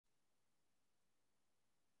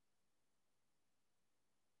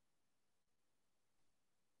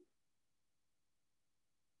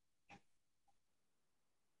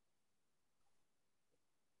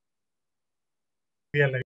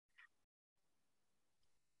A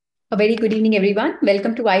very good evening, everyone.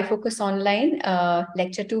 Welcome to iFocus Online,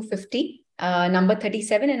 lecture 250, number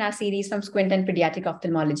 37 in our series from Squint and Paediatric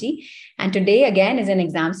Ophthalmology. And today, again, is an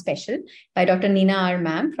exam special by Dr. Neena R,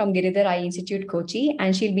 ma'am from Giridhar Eye Institute, Kochi.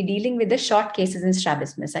 And she'll be dealing with the short cases in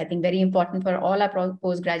strabismus. I think very important for all our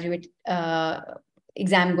postgraduate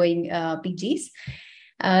exam-going PGs.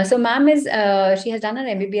 So ma'am she has done her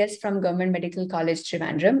MBBS from Government Medical College,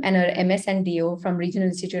 Trivandrum, and her MS and DO from Regional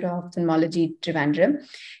Institute of Ophthalmology, Trivandrum.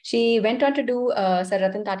 She went on to do Sir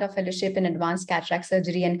Ratan Tata Fellowship in Advanced Cataract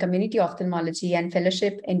Surgery and Community Ophthalmology and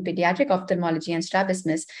Fellowship in Paediatric Ophthalmology and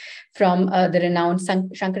Strabismus from the renowned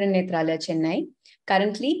Shankaran Nethralaya, Chennai.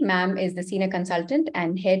 Currently, ma'am is the senior consultant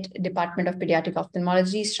and head Department of Paediatric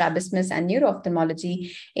Ophthalmology, Strabismus and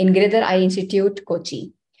Neuro-Ophthalmology in Giridhar Eye Institute,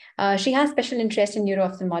 Kochi. She has special interest in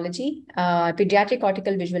neuro-ophthalmology, pediatric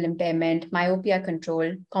cortical visual impairment, myopia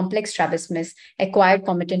control, complex strabismus, acquired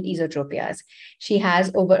comitant esotropias. She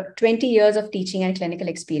has over 20 years of teaching and clinical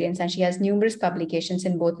experience, and she has numerous publications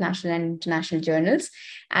in both national and international journals.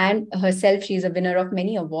 And herself, she is a winner of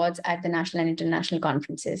many awards at the national and international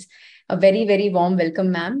conferences. A very, very warm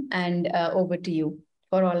welcome, ma'am, and over to you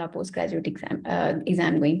for all our postgraduate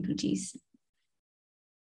exam-going PGs.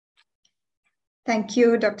 Thank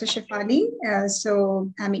you, Dr. Shefali.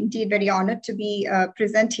 So I'm indeed very honored to be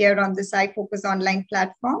present here on this iFocus online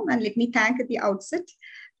platform. And let me thank at the outset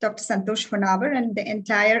Dr. Santosh Honavar and the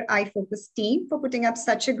entire iFocus team for putting up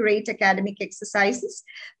such a great academic exercises,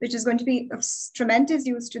 which is going to be of tremendous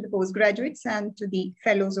use to the postgraduates and to the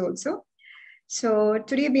fellows also. So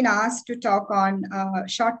today I've been asked to talk on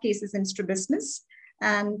short cases in strabismus,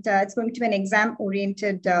 and it's going to be an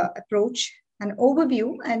exam-oriented approach, an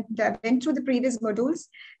overview, and went through the previous modules,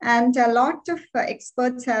 and a lot of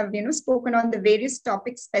experts have spoken on the various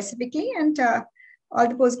topics specifically, and all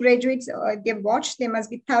the postgraduates, they've watched, they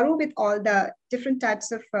must be thorough with all the different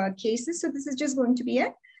types of cases. So this is just going to be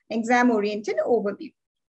an exam-oriented overview.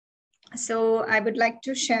 So I would like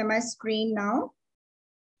to share my screen now.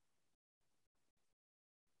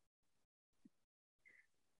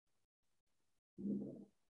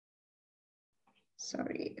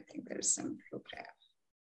 Sorry, I think there's some program.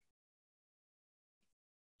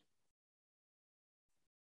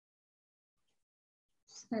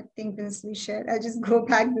 So I think this we shared. I'll just go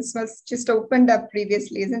back. This was just opened up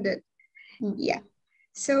previously, isn't it? Mm-hmm. Yeah.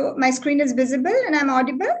 So my screen is visible and I'm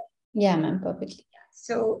audible? Yeah, ma'am, perfectly.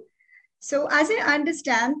 So as I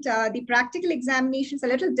understand, the practical examination is a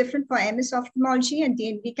little different for MS ophthalmology and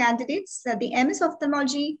DNB candidates. The MS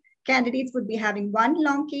ophthalmology candidates would be having one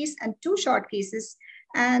long case and two short cases.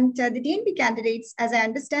 And the DNB candidates, as I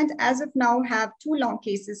understand, as of now have two long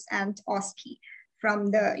cases and OSCE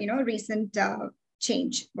from the recent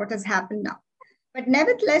change, what has happened now. But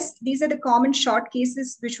nevertheless, these are the common short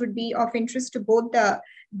cases which would be of interest to both the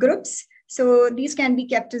groups. So these can be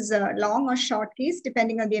kept as a long or short case,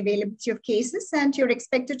 depending on the availability of cases. And you're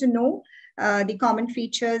expected to know the common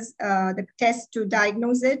features, the test to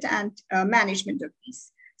diagnose it, and management of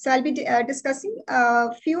these. So I'll be discussing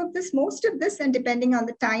a few of this, most of this, and depending on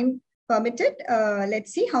the time permitted,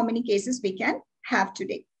 let's see how many cases we can have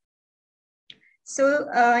today. So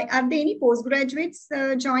are there any postgraduates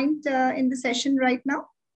joined in the session right now?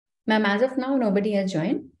 Ma'am, as of now, nobody has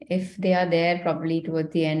joined. If they are there, probably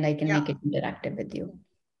towards the end, I can make it interactive with you.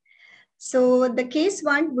 So the case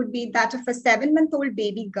one would be that of a 7-month-old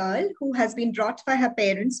baby girl who has been brought by her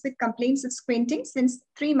parents with complaints of squinting since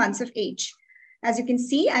 3 months of age. As you can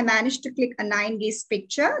see, I managed to click a 9-gaze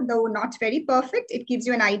picture, though not very perfect. It gives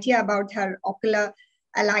you an idea about her ocular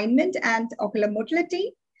alignment and ocular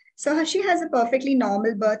motility. So she has a perfectly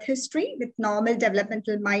normal birth history with normal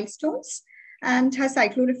developmental milestones, and her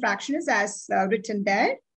cyclorefraction is as written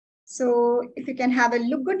there. So if you can have a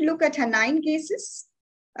good look at her 9 gazes,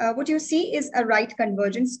 what you see is a right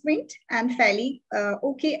convergent squint and fairly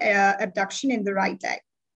okay abduction in the right eye.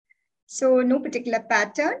 So no particular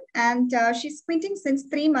pattern, and she's squinting since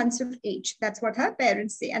 3 months of age. That's what her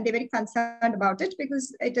parents say, and they're very concerned about it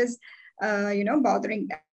because it is, bothering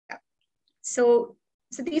them. So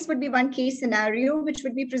these would be one case scenario which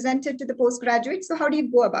would be presented to the postgraduate. So how do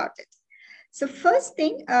you go about it? So first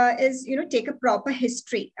thing is, take a proper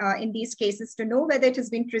history in these cases to know whether it has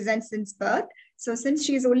been present since birth. So since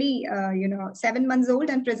she's only, 7 months old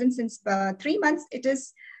and present since 3 months, it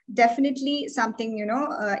is definitely something,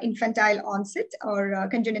 infantile onset or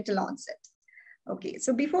congenital onset. Okay,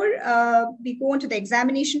 so before we go on to the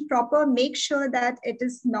examination proper, make sure that it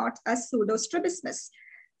is not a pseudostrabismus.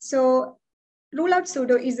 So rule out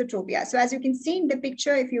pseudoesotropia. So as you can see in the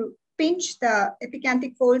picture, if you pinch the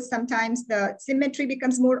epicanthic folds, sometimes the symmetry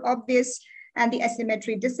becomes more obvious. and the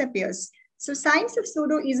asymmetry disappears. So signs of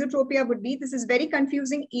pseudo-esotropia would be, this is very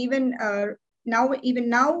confusing even now,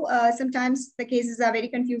 sometimes the cases are very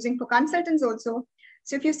confusing for consultants also.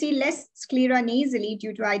 So if you see less sclera nasally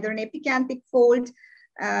due to either an epicanthic fold,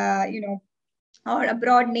 or a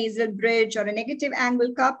broad nasal bridge or a negative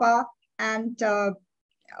angle kappa, and a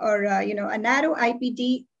narrow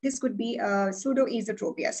IPD, this could be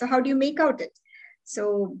pseudo-esotropia. So how do you make out it?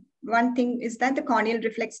 So one thing is that the corneal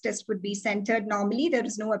reflex test would be centered normally. There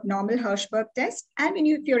is no abnormal Hirschberg test. And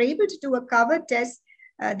if you're able to do a cover test,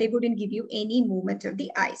 they wouldn't give you any movement of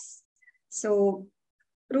the eyes. So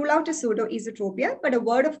rule out a pseudo-esotropia, but a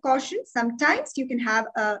word of caution, sometimes you can have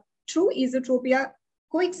a true esotropia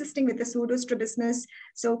coexisting with the pseudo-strabismus.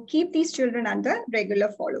 So keep these children under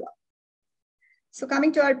regular follow-up. So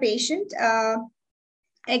coming to our patient,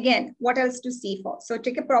 again, what else to see for? So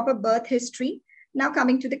take a proper birth history. Now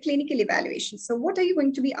coming to the clinical evaluation. So what are you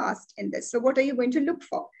going to be asked in this? So what are you going to look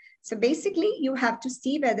for? So basically, you have to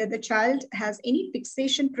see whether the child has any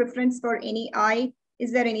fixation preference for any eye.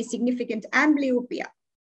 Is there any significant amblyopia?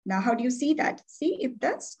 Now, how do you see that? See if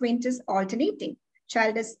the squint is alternating.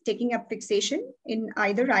 Child is taking up fixation in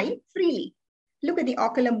either eye freely. Look at the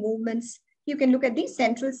ocular movements. You can look at the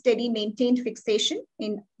central steady maintained fixation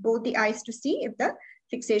in both the eyes to see if the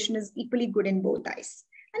fixation is equally good in both eyes.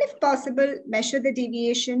 And if possible, measure the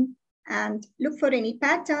deviation and look for any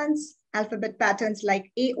patterns, alphabet patterns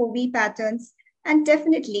like AOV patterns, and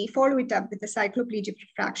definitely follow it up with a cycloplegic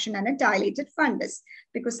refraction and a dilated fundus,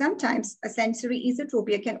 because sometimes a sensory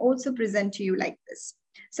esotropia can also present to you like this.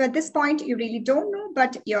 So at this point, you really don't know,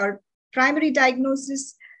 but your primary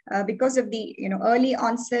diagnosis, because of the early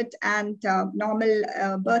onset and normal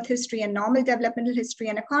birth history and normal developmental history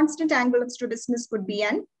and a constant angle of strabismus, would be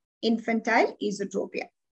an infantile esotropia.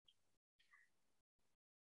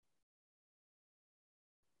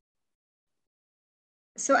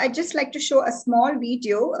 So I'd just like to show a small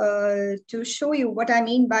video to show you what I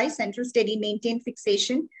mean by central steady maintained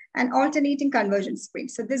fixation and alternating convergence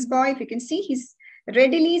squint. So this boy, if you can see, he's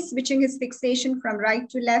readily switching his fixation from right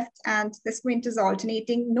to left, and the squint is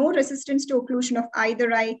alternating. No resistance to occlusion of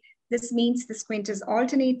either eye. This means the squint is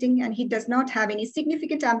alternating, and he does not have any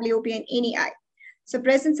significant amblyopia in any eye. So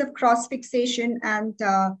presence of cross fixation and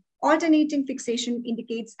alternating fixation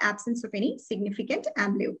indicates absence of any significant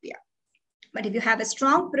amblyopia. But if you have a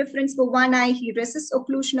strong preference for one eye, he resists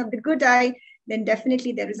occlusion of the good eye, then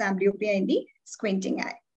definitely there is amblyopia in the squinting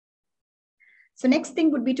eye. So next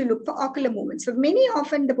thing would be to look for ocular movement. So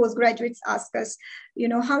often the postgraduates ask us,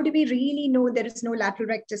 how do we really know there is no lateral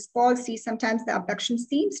rectus palsy? Sometimes the abduction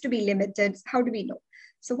seems to be limited. How do we know?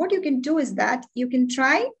 So what you can do is that you can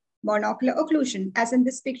try monocular occlusion. As in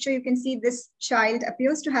this picture, you can see this child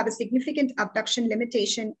appears to have a significant abduction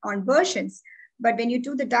limitation on versions. But when you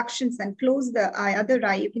do the ductions and close the other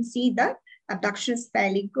eye, you can see the abduction is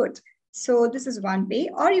fairly good. So this is one way.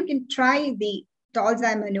 Or you can try the doll's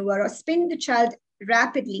eye maneuver or spin the child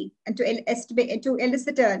rapidly and to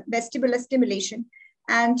elicit a vestibular stimulation,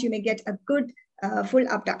 and you may get a good full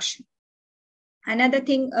abduction. Another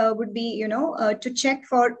thing would be, to check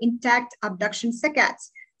for intact abduction saccades.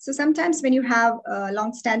 So sometimes when you have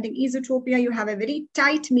long-standing esotropia, you have a very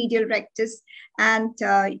tight medial rectus, and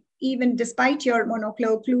even despite your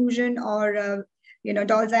monocular occlusion or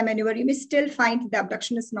doll's eye maneuver, you may still find the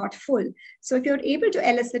abduction is not full. So if you're able to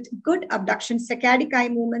elicit good abduction, saccadic eye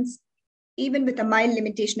movements, even with a mild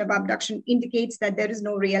limitation of abduction, indicates that there is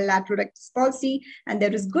no real lateral rectus palsy and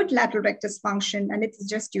there is good lateral rectus function, and it's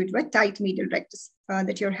just due to a tight medial rectus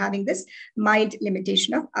that you're having this mild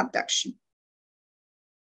limitation of abduction.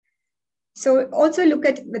 So also look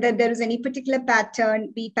at whether there is any particular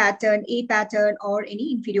pattern, B pattern, A pattern, or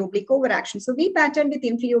any inferior oblique overaction. So V pattern with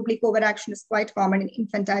inferior oblique overaction is quite common in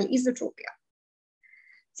infantile esotropia.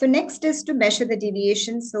 So next is to measure the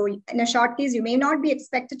deviation. So in a short case, you may not be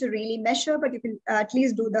expected to really measure, but you can at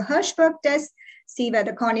least do the Hirschberg test, see where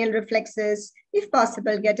the corneal reflexes, if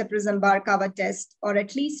possible, get a prism bar cover test, or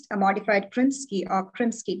at least a modified Krimsky or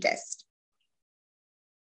Krimsky test.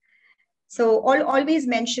 So always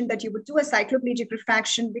mention that you would do a cycloplegic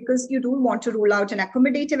refraction because you don't want to rule out an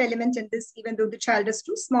accommodative element in this, even though the child is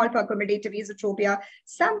too small for accommodative esotropia.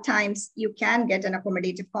 Sometimes you can get an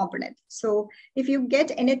accommodative component. So if you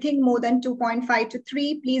get anything more than 2.5 to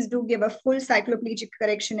 3, please do give a full cycloplegic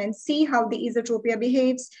correction and see how the esotropia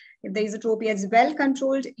behaves. If the esotropia is well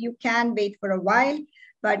controlled, you can wait for a while.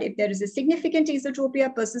 But if there is a significant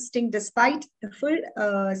esotropia persisting despite the full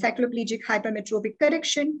cycloplegic hypermetropic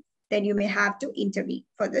correction, then you may have to intervene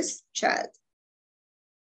for this child.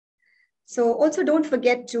 So also don't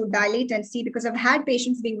forget to dilate and see, because I've had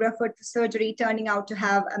patients being referred for surgery turning out to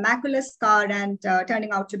have a macular scar and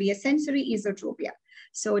turning out to be a sensory esotropia.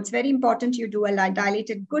 So it's very important you do a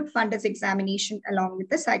dilated good fundus examination along with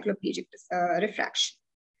the cycloplegic refraction.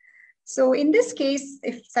 So in this case,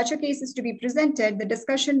 if such a case is to be presented, the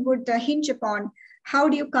discussion would hinge upon how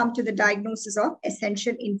do you come to the diagnosis of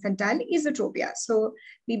essential infantile esotropia. So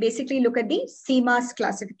we basically look at the CMAS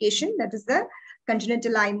classification, that is the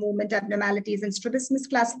congenital eye movement abnormalities and strabismus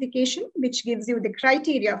classification, which gives you the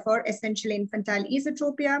criteria for essential infantile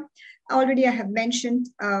esotropia. Already I have mentioned,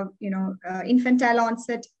 infantile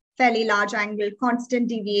onset, fairly large angle, constant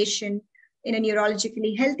deviation in a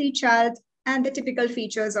neurologically healthy child, and the typical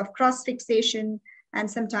features of cross fixation and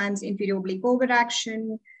sometimes inferior oblique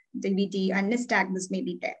overaction, DVD, and nystagmus may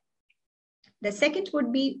be there. The second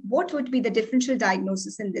would be, what would be the differential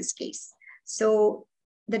diagnosis in this case? So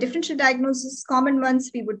the differential diagnosis, common ones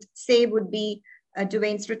we would say would be a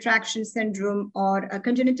Duane's retraction syndrome or a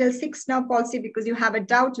congenital sixth nerve palsy, because you have a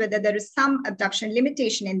doubt whether there is some abduction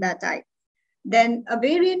limitation in that eye. Then a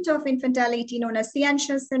variant of infantile AT known as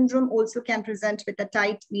Ciancia syndrome also can present with a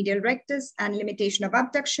tight medial rectus and limitation of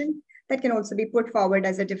abduction. That can also be put forward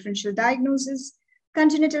as a differential diagnosis.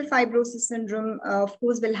 Congenital fibrosis syndrome, of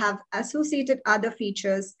course, will have associated other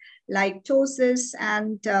features like ptosis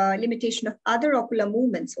and limitation of other ocular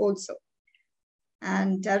movements also.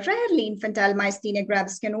 And rarely infantile myasthenia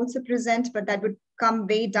gravis can also present, but that would come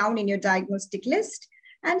way down in your diagnostic list.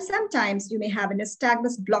 And sometimes you may have a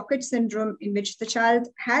nystagmus blockage syndrome in which the child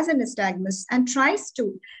has a nystagmus and tries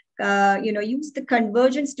to use the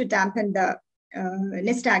convergence to dampen the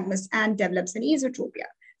nystagmus and develops an esotropia.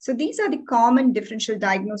 So these are the common differential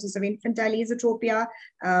diagnoses of infantile esotropia.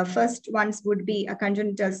 First ones would be a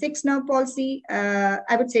congenital sixth nerve palsy.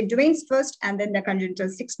 I would say Duane's first, and then the congenital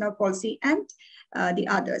sixth nerve palsy, and the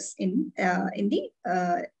others in the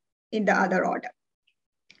other order.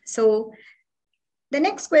 So the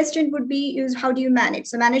next question would be, how do you manage?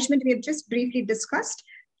 So management we have just briefly discussed.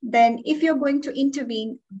 Then if you're going to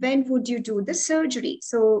intervene, when would you do the surgery?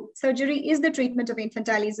 So surgery is the treatment of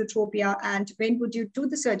infantile esotropia, and when would you do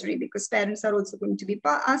the surgery? Because parents are also going to be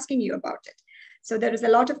asking you about it. So there is a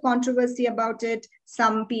lot of controversy about it.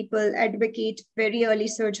 Some people advocate very early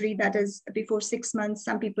surgery, that is before 6 months.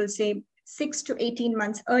 Some people say 6 to 18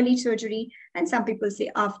 months early surgery, and some people say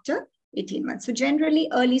after 18 months. So generally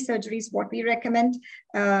early surgery is what we recommend.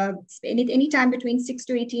 Any time between 6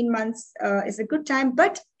 to 18 months is a good time,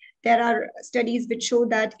 but there are studies which show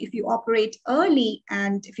that if you operate early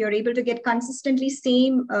and if you're able to get consistently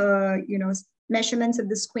same measurements of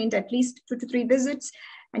the squint, at least 2 to 3 visits,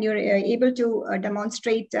 and you're able to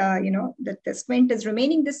demonstrate that the squint is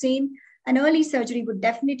remaining the same, an early surgery would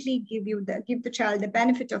definitely give the child the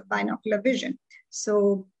benefit of binocular vision.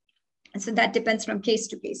 So that depends from case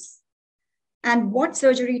to case. And what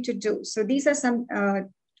surgery to do? So these are some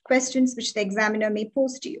questions which the examiner may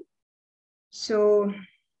pose to you. So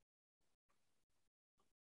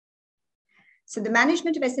the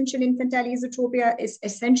management of essential infantile esotropia is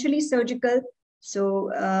essentially surgical.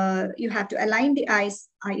 So you have to align the eyes.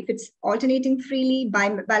 If it's alternating freely,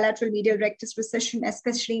 bilateral medial rectus recession,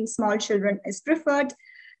 especially in small children, is preferred.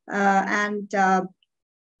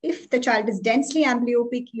 If the child is densely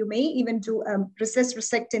amblyopic, you may even do a recess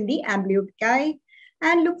resect in the amblyopic eye,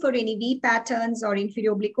 and look for any V patterns or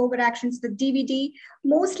inferior oblique overactions with DVD.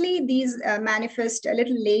 Mostly these manifest a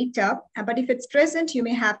little later, but if it's present, you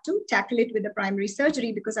may have to tackle it with the primary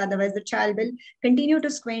surgery, because otherwise the child will continue to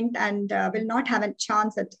squint and will not have a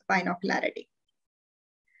chance at binocularity.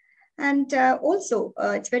 And also,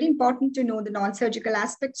 it's very important to know the non-surgical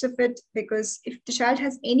aspects of it, because if the child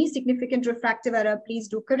has any significant refractive error, please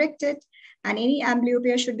do correct it. And any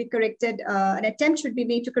amblyopia should be corrected. An attempt should be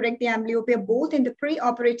made to correct the amblyopia both in the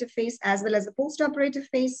pre-operative phase as well as the post-operative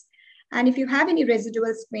phase. And if you have any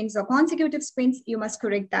residual squints or consecutive squints, you must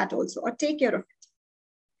correct that also, or take care of it.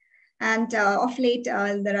 And of late,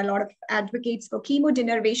 there are a lot of advocates for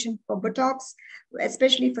chemodenervation for Botox,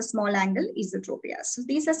 especially for small angle esotropia. So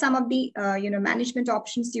these are some of the management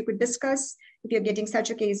options you could discuss if you're getting such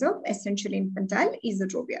a case of essential infantile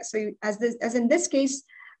esotropia. So as in this case,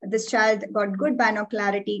 this child got good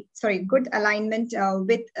binocularity, good alignment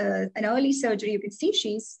with an early surgery. You can see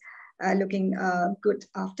she's looking good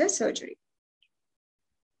after surgery.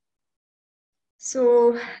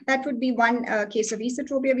 So that would be one case of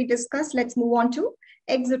esotropia we discussed. Let's move on to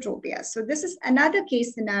exotropia. So this is another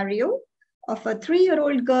case scenario of a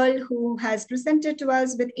 3-year-old girl who has presented to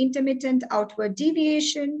us with intermittent outward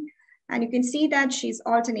deviation. And you can see that she's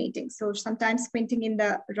alternating. So sometimes squinting in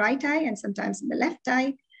the right eye and sometimes in the left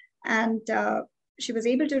eye. And she was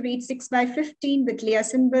able to read 6/15 with Lear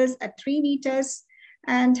symbols at 3 meters,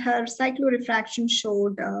 and her cyclorefraction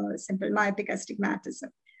showed simple myopic astigmatism.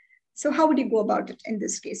 So how would you go about it in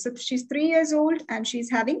this case? So she's 3 years old and she's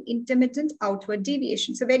having intermittent outward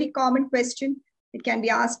deviation. So very common question. It can be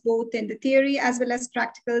asked both in the theory as well as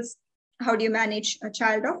practicals. How do you manage a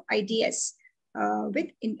child of IDS with,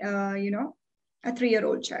 a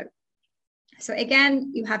 3-year-old child? So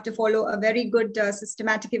again, you have to follow a very good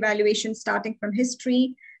systematic evaluation starting from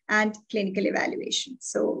history and clinical evaluation.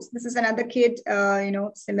 So this is another kid,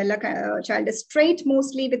 similar child is straight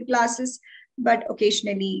mostly with glasses, but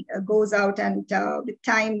occasionally goes out, and with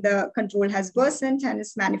time, the control has worsened and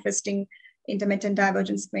is manifesting intermittent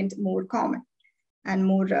divergent squint more common and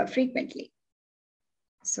more frequently.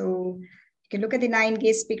 So you can look at the 9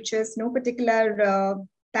 gaze pictures, no particular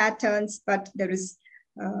patterns, but there is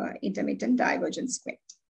intermittent divergent squint.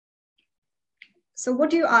 So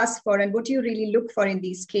what do you ask for and what do you really look for in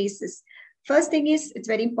these cases? First thing is, it's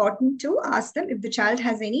very important to ask them if the child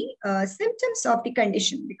has any symptoms of the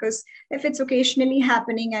condition, because if it's occasionally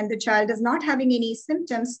happening and the child is not having any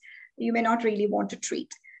symptoms, you may not really want to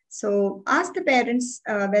treat. So ask the parents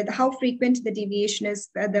how frequent the deviation is.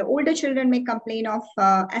 The older children may complain of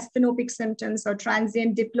asthenopic symptoms or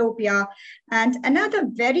transient diplopia. And another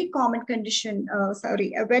very common condition,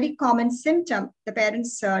 a very common symptom the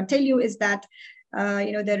parents tell you is that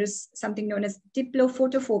there is something known as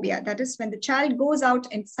diplophotophobia. That is when the child goes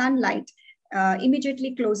out in sunlight,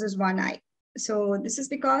 immediately closes one eye. So this is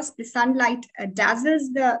because the sunlight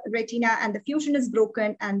dazzles the retina and the fusion is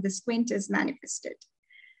broken and the squint is manifested.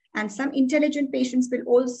 And some intelligent patients will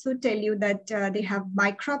also tell you that they have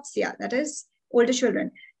micropsia, that is older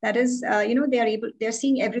children. That is, they're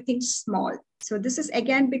seeing everything small. So this is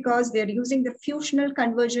again because they're using the fusional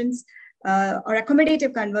convergence or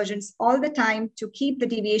accommodative convergence all the time to keep the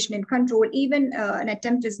deviation in control. Even an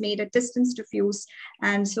attempt is made at distance to fuse.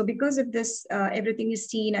 And so because of this, everything is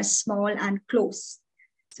seen as small and close.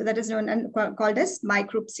 So that is known and called as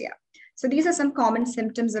micropsia. So these are some common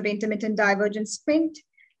symptoms of intermittent divergent squint.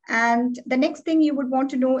 And the next thing you would want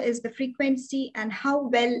to know is the frequency and how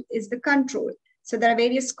well is the control. So there are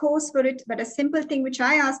various scores for it, but a simple thing which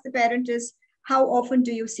I ask the parent is, how often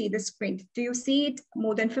do you see the squint? Do you see it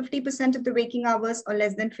more than 50% of the waking hours or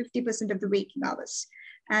less than 50% of the waking hours?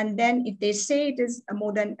 And then if they say it is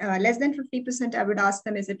more than less than 50%, I would ask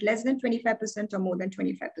them, is it less than 25% or more than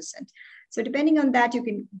 25%? So depending on that, you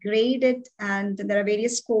can grade it. And there are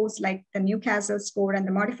various scores like the Newcastle score and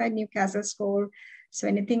the modified Newcastle score. So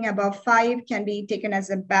anything above 5 can be taken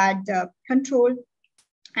as a bad control.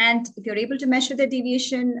 And if you're able to measure the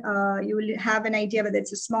deviation, you will have an idea whether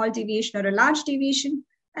it's a small deviation or a large deviation,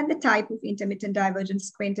 and the type of intermittent divergent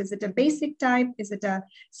squint. Is it a basic type? Is it a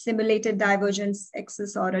simulated divergence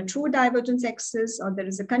excess or a true divergence excess, or there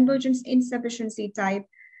is a convergence insufficiency type?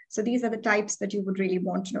 So these are the types that you would really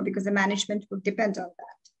want to know, because the management would depend on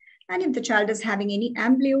that. And if the child is having any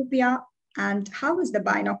amblyopia, and how is the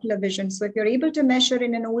binocular vision? So if you're able to measure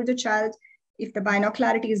in an older child, if the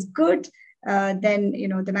binocularity is good, then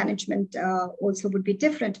the management also would be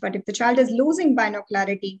different. But if the child is losing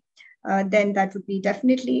binocularity, then that would be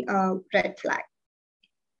definitely a red flag.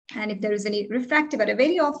 And if there is any refractive error,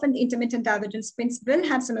 very often the intermittent divergent squints will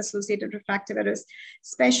have some associated refractive errors,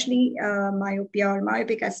 especially myopia or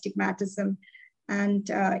myopic astigmatism. And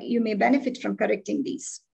you may benefit from correcting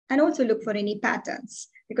these. And also look for any patterns,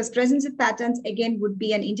 because presence of patterns, again, would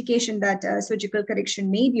be an indication that surgical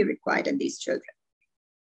correction may be required in these children.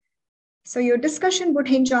 So your discussion would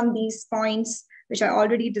hinge on these points, which I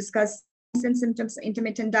already discussed: and symptoms of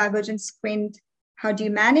intermittent divergent squint. How do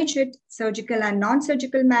you manage it? Surgical and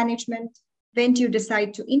non-surgical management. When do you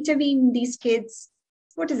decide to intervene in these kids?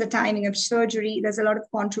 What is the timing of surgery? There's a lot of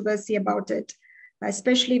controversy about it.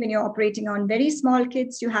 Especially when you're operating on very small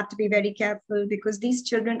kids, you have to be very careful, because these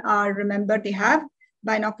children are, remember, they have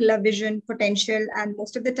binocular vision potential, and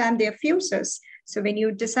most of the time they are fusers. So when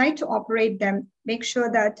you decide to operate them, make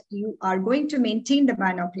sure that you are going to maintain the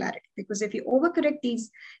binocularity, because if you overcorrect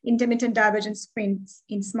these intermittent divergent squints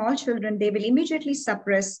in small children, they will immediately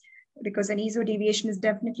suppress, because an ESO deviation is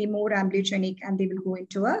definitely more amblyogenic, and they will go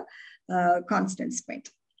into a constant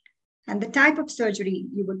squint. And the type of surgery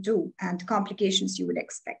you would do and complications you would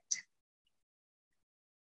expect.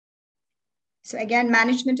 So again,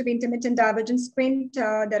 management of intermittent divergent squint,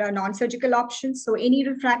 there are non-surgical options. So any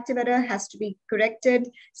refractive error has to be corrected,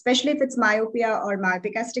 especially if it's myopia or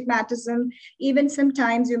myopic astigmatism. Even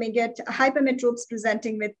sometimes you may get hypermetropes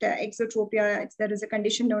presenting with exotropia. There is a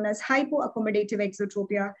condition known as hypoaccommodative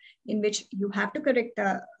exotropia, in which you have to correct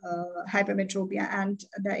the hypermetropia and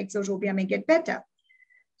the exotropia may get better.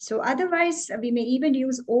 So otherwise, we may even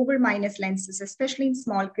use over minus lenses, especially in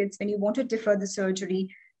small kids when you want to defer the surgery,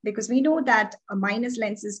 because we know that minus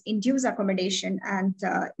lenses induce accommodation, and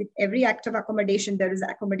with every act of accommodation, there is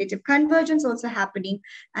accommodative convergence also happening,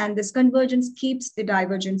 and this convergence keeps the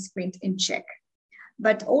divergent squint in check.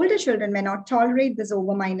 But older children may not tolerate this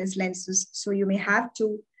over minus lenses, so you may have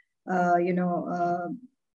to,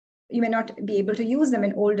 you may not be able to use them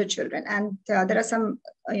in older children. And there are some,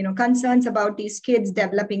 concerns about these kids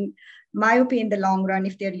developing myopia in the long run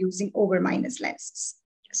if they're using over minus lenses.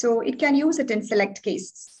 So it can use it in select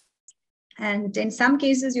cases. And in some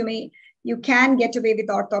cases, you can get away with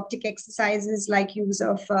orthoptic exercises like use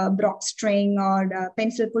of Brock string or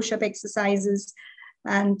pencil push-up exercises.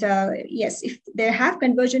 And yes, if they have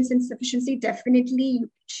convergence insufficiency, definitely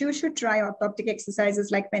you should try orthoptic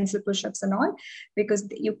exercises like pencil push-ups and all, because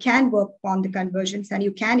you can work on the convergence and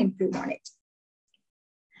you can improve on it.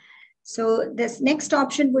 So this next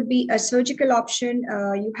option would be a surgical option.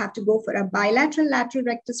 You have to go for a bilateral lateral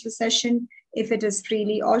rectus recession if it is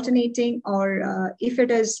freely alternating, or if it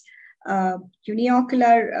is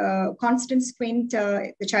uniocular constant squint,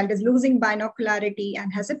 the child is losing binocularity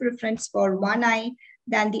and has a preference for one eye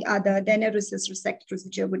than the other, then a resect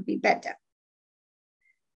procedure would be better.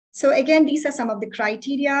 So again, these are some of the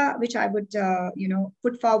criteria which I would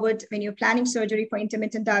put forward when you're planning surgery for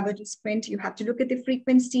intermittent divergent squint. You have to look at the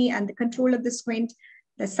frequency and the control of the squint,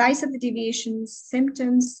 the size of the deviations,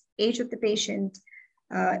 symptoms, age of the patient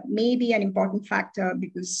may be an important factor,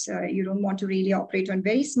 because you don't want to really operate on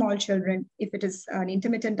very small children if it is an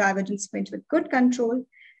intermittent divergent squint with good control,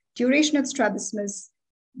 duration of strabismus,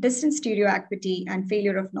 distant stereoacuity, and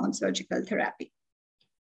failure of non-surgical therapy.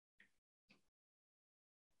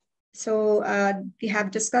 So we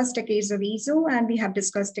have discussed a case of ESO and we have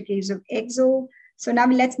discussed a case of EXO. So now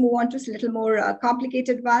let's move on to a little more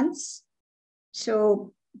complicated ones.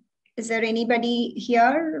 So is there anybody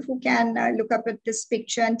here who can look up at this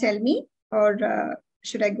picture and tell me, or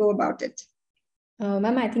should I go about it?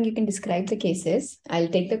 Ma'am, I think you can describe the cases. I'll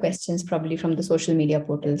take the questions probably from the social media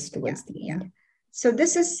portals towards the end. So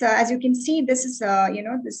this is, as you can see, this is,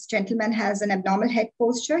 this gentleman has an abnormal head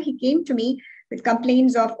posture. He came to me with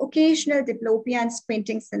complaints of occasional diplopia and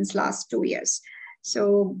squinting since last 2 years.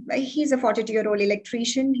 So he's a 42-year-old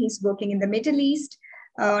electrician. He's working in the Middle East.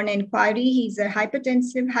 On inquiry, he's a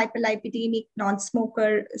hypertensive, hyperlipidemic,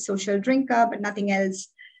 non-smoker, social drinker, but nothing else.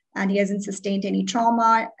 And he hasn't sustained any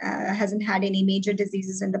trauma, hasn't had any major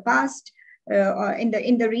diseases in the past, or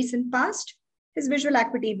in the recent past. His visual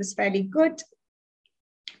acuity was fairly good.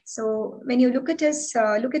 So when you look at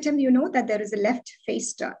him, you know that there is a left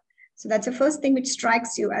face turn. So that's the first thing which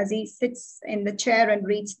strikes you as he sits in the chair and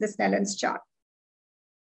reads the Snellen's chart.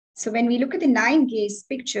 So when we look at the 9-gaze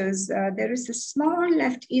pictures, there is a small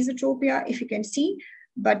left esotropia, if you can see,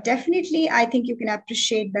 but definitely I think you can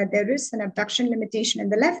appreciate that there is an abduction limitation in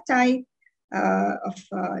the left eye of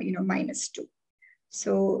 -2.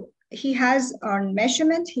 So he has, on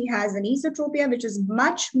measurement, he has an esotropia, which is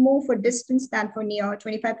much more for distance than for near,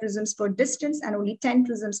 25 prisms for distance and only 10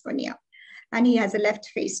 prisms for near. And he has a left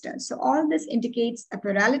face turn. So all this indicates a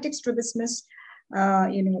paralytic strabismus. There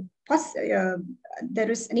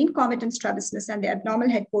is an incomitant strabismus, and the abnormal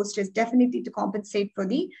head posture is definitely to compensate for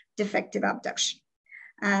the defective abduction.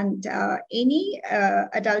 And any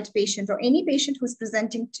adult patient or any patient who's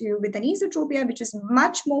presenting to you with an esotropia, which is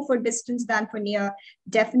much more for distance than for near,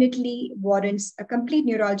 definitely warrants a complete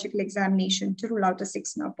neurological examination to rule out a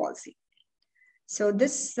 6-nerve palsy. So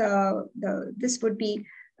this would be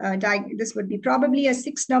probably a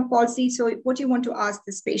 6-nerve palsy. So what you want to ask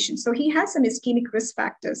this patient? So he has some ischemic risk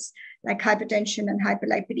factors like hypertension and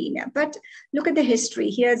hyperlipidemia. But look at the history.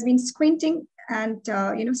 He has been squinting and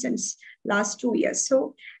since last 2 years.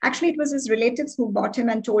 So actually it was his relatives who bought him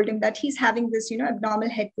and told him that he's having this abnormal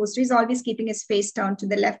head posture. He's always keeping his face turned to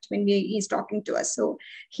the left when he's talking to us. So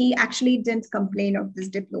he actually didn't complain of this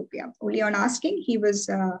diplopia. Only on asking, he was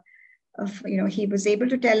he was able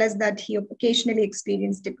to tell us that he occasionally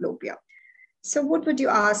experienced diplopia. So what would you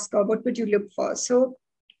ask, or what would you look for? So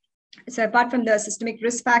apart from the systemic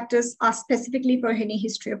risk factors, ask specifically for any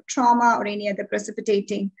history of trauma or any other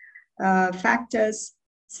precipitating factors.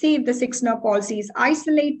 See if the 6-nerve palsy is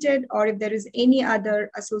isolated or if there is any other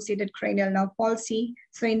associated cranial nerve palsy.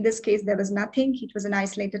 So in this case, there was nothing. It was an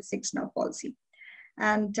isolated 6-nerve palsy.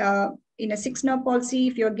 And in a 6-nerve palsy,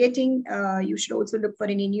 if you're getting, you should also look for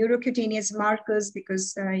any neurocutaneous markers,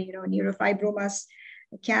 because neurofibromas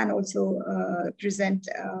can also present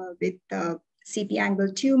with CP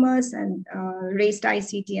angle tumors and raised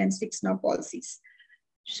ICT and 6-nerve palsies.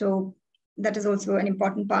 So that is also an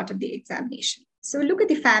important part of the examination. So look at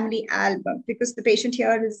the family album, because the patient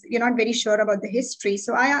here is, you're not very sure about the history.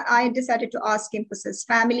 So I decided to ask him for his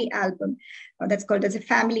family album. That's called as a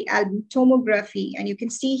family album tomography. And you can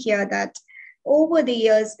see here that over the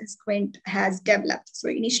years, a squint has developed. So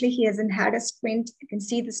initially he hasn't had a squint. You can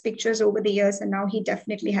see these pictures over the years, and now he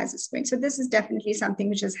definitely has a squint. So this is definitely something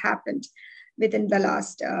which has happened within the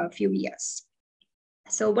last few years.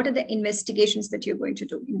 So what are the investigations that you're going to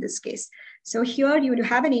do in this case? So here you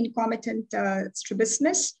have an incomitant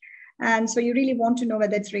strabismus. And so you really want to know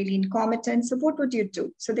whether it's really incomitant. So what would you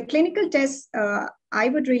do? So the clinical tests I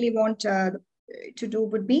would really want to do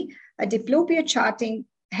would be a diplopia charting,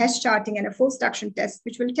 HESH charting, and a force-duction test,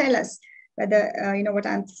 which will tell us whether what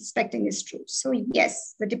I'm suspecting is true. So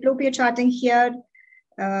yes, the diplopia charting here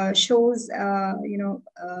shows,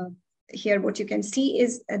 here what you can see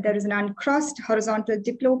is there is an uncrossed horizontal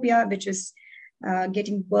diplopia, which is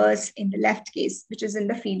getting worse in the left case, which is in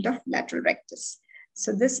the field of lateral rectus.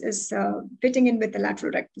 So this is fitting in with the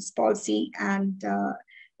lateral rectus palsy. And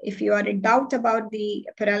if you are in doubt about the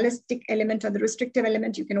paralytic element or the restrictive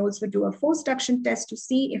element, you can also do a force-duction test to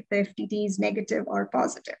see if the FTT is negative or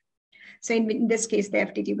positive. So in this case, the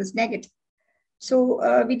FTT was negative.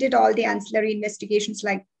 So we did all the ancillary investigations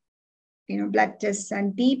like blood tests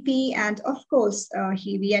and BP. And of course,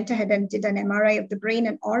 we went ahead and did an MRI of the brain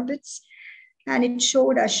and orbits, and it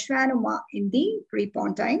showed a schwannoma in the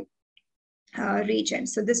prepontine region.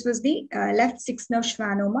 So this was the left sixth nerve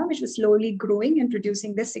schwannoma, which was slowly growing and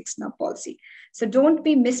producing the sixth nerve palsy. So don't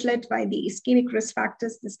be misled by the ischemic risk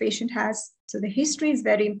factors this patient has. So the history is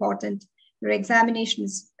very important. Your examination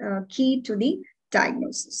is key to the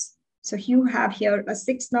diagnosis. So you have here a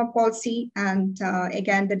sixth nerve palsy, and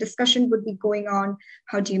again, the discussion would be going on.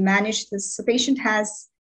 How do you manage this? So patient has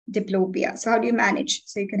diplopia. So how do you manage?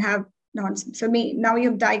 So you can have now you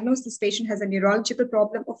have diagnosed this patient has a neurological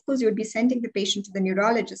problem. Of course, you would be sending the patient to the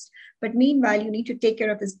neurologist, but meanwhile, you need to take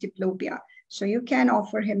care of his diplopia. So you can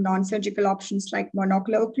offer him non-surgical options like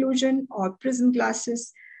monocular occlusion or prism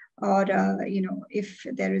glasses, or, if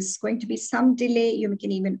there is going to be some delay, you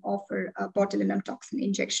can even offer a botulinum toxin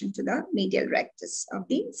injection to the medial rectus of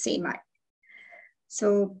the same eye.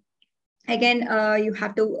 So again, you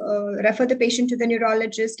have to refer the patient to the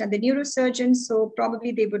neurologist and the neurosurgeon. So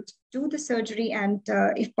probably they would do the surgery, and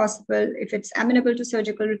if possible, if it's amenable to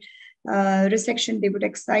surgical resection, they would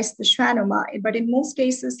excise the schwannoma. But in most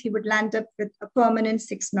cases, he would land up with a permanent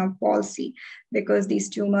sixth nerve palsy, because these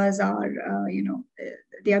tumors are,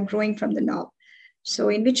 they are growing from the nerve. So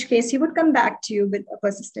in which case he would come back to you with a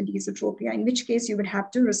persistent esotropia, in which case you would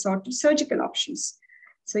have to resort to surgical options.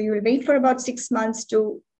 So you will wait for about 6 months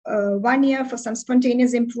to 1 year for some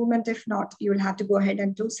spontaneous improvement. If not, you will have to go ahead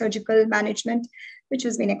and do surgical management, which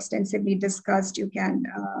has been extensively discussed. You can,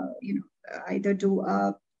 either do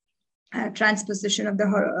a transposition of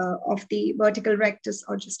the vertical rectus,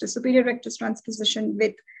 or just a superior rectus transposition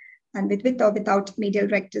with or without medial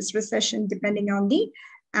rectus recession, depending on the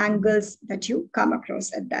angles that you come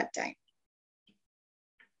across at that time.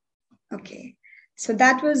 Okay, so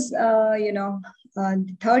that was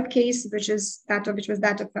the third case, which was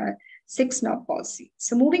that of a sixth nerve palsy.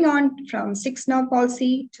 So moving on from sixth nerve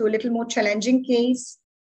palsy to a little more challenging case.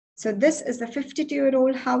 So this is a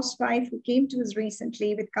 52-year-old housewife who came to us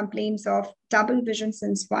recently with complaints of double vision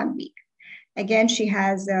since 1 week. Again, she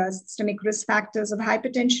has systemic risk factors of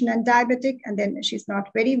hypertension and diabetic, and then she's not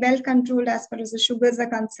very well controlled as far as the sugars are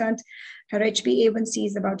concerned. Her HbA1c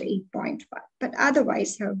is about 8.5, but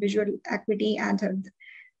otherwise her visual acuity and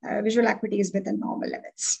her visual acuity is within normal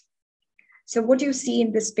limits. So what you see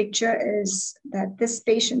in this picture is that this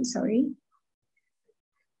patient,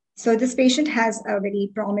 So this patient has a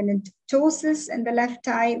very prominent ptosis in the left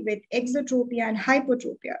eye with exotropia and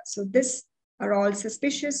hypotropia. So this are all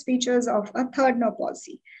suspicious features of a third nerve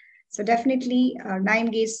palsy. So definitely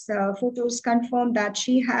 9-gaze photos confirm that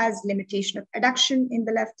she has limitation of adduction in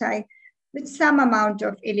the left eye with some amount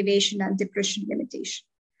of elevation and depression limitation.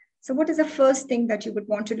 So what is the first thing that you would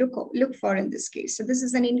want to look for in this case? So this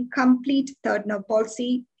is an incomplete third nerve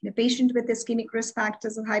palsy in a patient with ischemic risk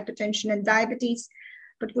factors of hypertension and diabetes.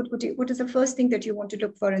 But what is the first thing that you want to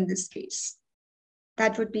look for in this case?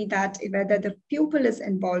 That would be that whether the pupil is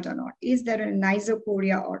involved or not. Is there an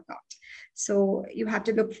anisocoria or not? So you have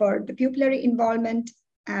to look for the pupillary involvement,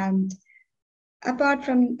 and apart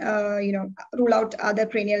from, rule out other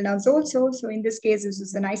cranial nerves also. So in this case, this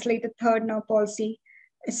is an isolated third nerve palsy.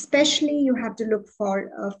 Especially you have to look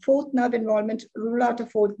for a fourth nerve involvement, rule out a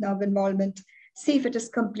fourth nerve involvement, see if it is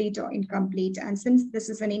complete or incomplete. And since this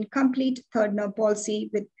is an incomplete third nerve palsy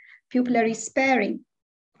with pupillary sparing,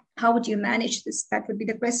 how would you manage this? That would be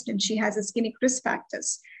the question. She has ischemic risk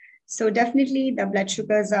factors. So definitely the blood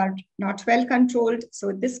sugars are not well controlled.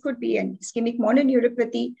 So this could be an ischemic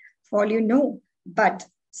mononeuropathy, for all you know. But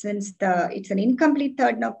since it's an incomplete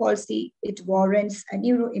third nerve palsy, it warrants a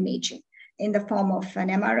neuroimaging in the form of an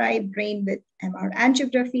MRI brain with MR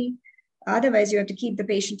angiography. Otherwise, you have to keep the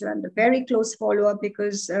patient under very close follow-up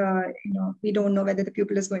because we don't know whether the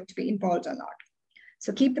pupil is going to be involved or not.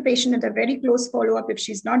 So keep the patient under very close follow-up if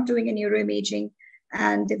she's not doing a neuroimaging.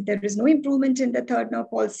 And if there is no improvement in the third nerve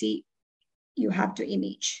palsy, you have to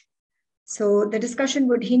image. So the discussion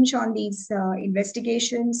would hinge on these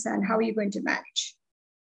investigations and how you're going to manage.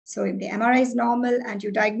 So if the MRI is normal and you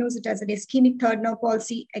diagnose it as an ischemic third nerve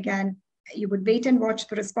palsy, again, you would wait and watch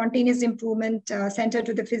for a spontaneous improvement, send her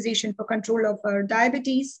to the physician for control of her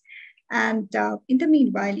diabetes. And in the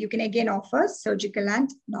meanwhile, you can again offer surgical and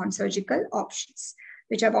non-surgical options,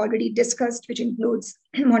 which I've already discussed, which includes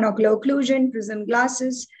monocular occlusion, prism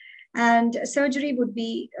glasses, and surgery would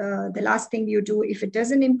be the last thing you do if it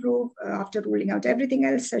doesn't improve. After ruling out everything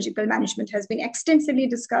else, surgical management has been extensively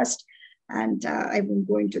discussed, and I won't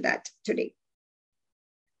go into that today.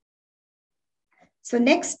 So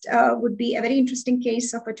next would be a very interesting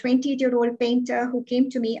case of a 28-year-old painter who came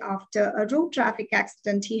to me after a road traffic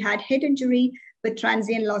accident. He had head injury with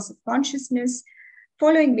transient loss of consciousness,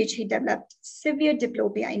 following which he developed severe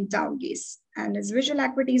diplopia in down gaze. And his visual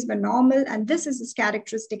acuities were normal, and this is his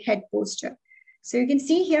characteristic head posture. So you can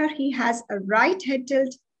see here he has a right head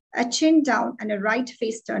tilt, a chin down, and a right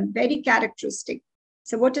face turn, very characteristic.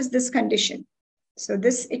 So what is this condition? So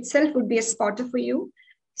this itself would be a spotter for you.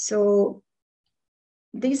 So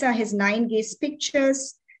these are his 9 gaze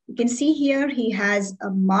pictures. You can see here he has a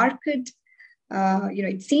marked,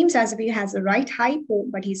 it seems as if he has a right hypo,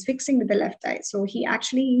 but he's fixing with the left eye. So he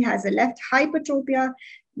actually has a left hypertropia,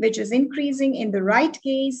 which is increasing in the right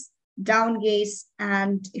gaze, down gaze.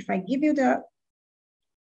 And if I give you the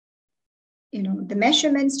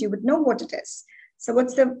measurements, you would know what it is. So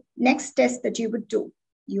what's the next test that you would do?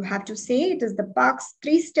 You have to say it is the Parkes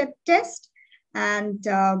 3-step test, and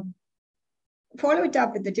follow it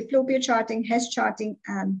up with the diplopia charting, Hess charting,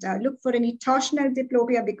 and look for any torsional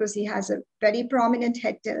diplopia because he has a very prominent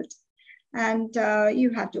head tilt. And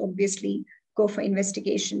you have to obviously go for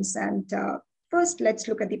investigations. And first, let's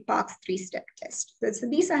look at the Parkes 3-step test. So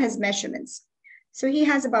these are his measurements. So he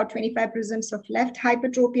has about 25 prisms of left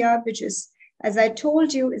hypertropia, which is, as I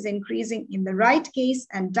told you, is increasing in the right gaze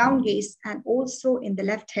and down gaze, and also in the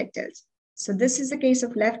left head tilt. So this is a case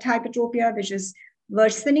of left hypertropia, which is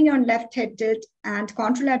worsening on left head tilt and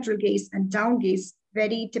contralateral gaze and down gaze,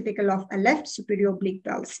 very typical of a left superior oblique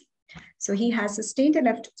palsy. So he has sustained a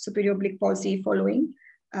left superior oblique palsy following.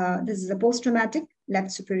 This is a post-traumatic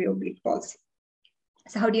left superior oblique palsy.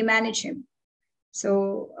 So how do you manage him?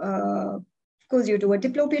 So of course you do a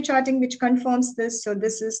diplopia charting, which confirms this. So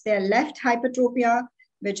this is their left hypertropia,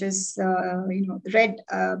 which is red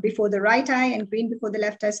before the right eye and green before the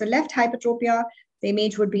left eye. So left hypertropia, the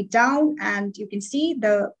image would be down, and you can see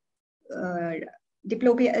the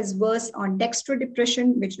diplopia is worse on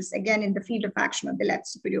dextrodepression, which is again in the field of action of the left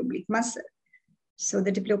superior oblique muscle. So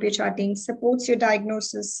the diplopia charting supports your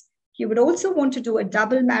diagnosis. You would also want to do a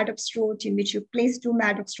double Maddox root, in which you place 2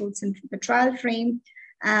 Maddox roots in the trial frame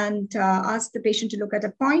and ask the patient to look at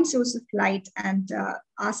a point source of light and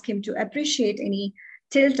ask him to appreciate any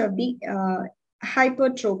tilt of the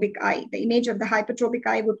hypertropic eye. The image of the hypertropic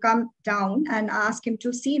eye would come down, and ask him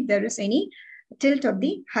to see if there is any tilt of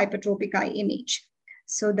the hypertropic eye image.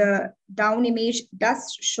 So the down image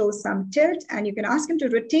does show some tilt, and you can ask him to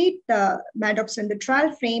rotate the Maddox in the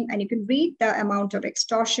trial frame, and you can read the amount of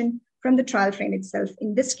extortion from the trial frame itself.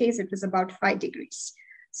 In this case, it was about 5 degrees.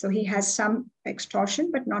 So he has some extortion,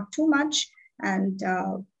 but not too much, and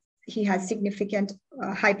he has significant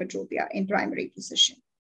hypertropia in primary position.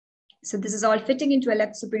 So this is all fitting into a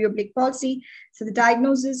left superior oblique palsy. So the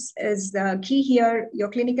diagnosis is the key here. Your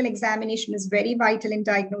clinical examination is very vital in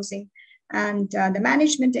diagnosing. And the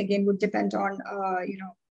management, again, would depend on,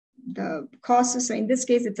 the causes. So in this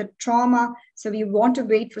case, it's a trauma. So we want to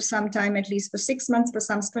wait for some time, at least for 6 months, for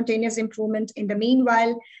some spontaneous improvement. In the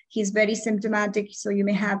meanwhile, he's very symptomatic. So you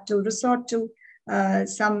may have to resort to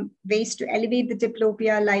some ways to elevate the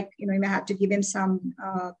diplopia, like, you may have to give him some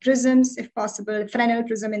prisms, if possible, Fresnel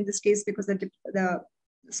prism in this case, because the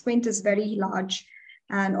squint is very large,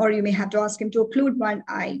 or you may have to ask him to occlude one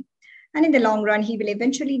eye. And in the long run, he will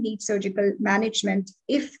eventually need surgical management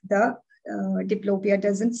if the diplopia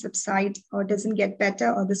doesn't subside or doesn't get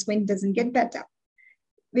better, or the squint doesn't get better,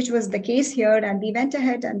 which was the case here. And we went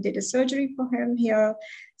ahead and did a surgery for him here.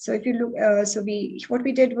 So if you look, what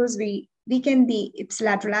we did was we weaken the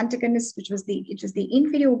ipsilateral antagonist, which is the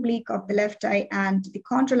inferior oblique of the left eye, and the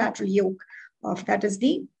contralateral yoke of that is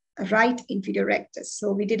the right inferior rectus.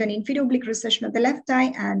 So we did an inferior oblique recession of the left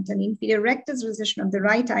eye and an inferior rectus recession of the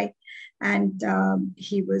right eye. And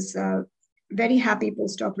he was very happy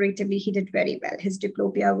post-operatively. He did very well. His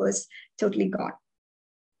diplopia was totally gone.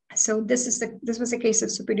 So this was a case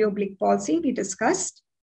of superior oblique palsy we discussed.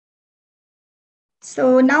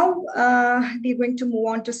 So now we're going to move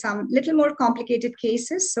on to some little more complicated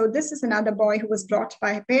cases. So this is another boy who was brought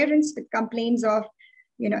by her parents with complaints of,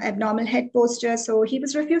 abnormal head posture. So he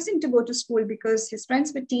was refusing to go to school because his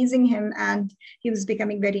friends were teasing him and he was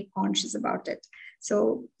becoming very conscious about it.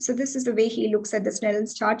 So this is the way he looks at the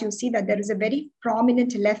Snellen's chart. You see that there is a very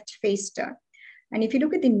prominent left face turn. And if you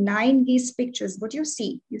look at the 9 gaze pictures, what you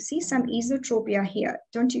see some esotropia here,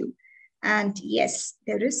 don't you? And yes,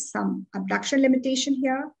 there is some abduction limitation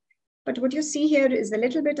here. But what you see here is a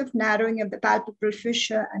little bit of narrowing of the palpebral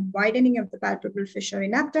fissure and widening of the palpebral fissure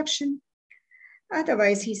in abduction.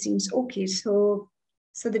 Otherwise, he seems okay. So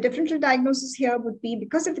the differential diagnosis here would be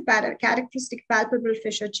because of the characteristic palpebral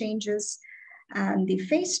fissure changes and the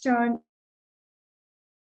face turn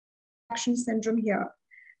abduction syndrome here.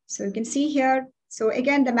 So you can see here. So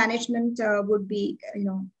again, the management would be,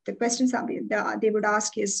 the questions they would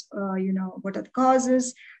ask is, what are the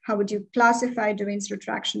causes? How would you classify Duane's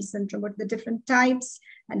retraction syndrome? What are the different types?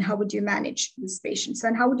 And how would you manage this patient? So,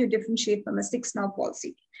 and how would you differentiate from a 6-nerve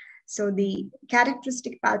palsy? So the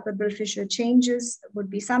characteristic palpebral fissure changes would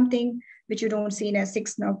be something which you don't see in a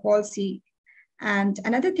 6-nerve palsy. And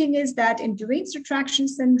another thing is that in Duane's retraction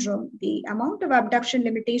syndrome, the amount of abduction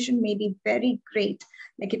limitation may be very great,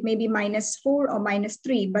 like it may be -4 or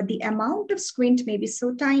 -3, but the amount of squint may be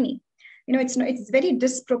so tiny. It's very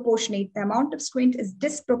disproportionate. The amount of squint is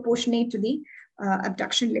disproportionate to the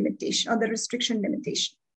abduction limitation or the restriction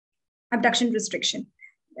limitation, abduction restriction,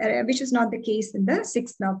 which is not the case in the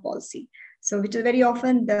 6-nerve palsy. So which is very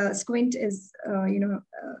often the squint is,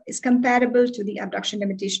 is comparable to the abduction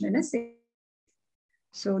limitation in a 6.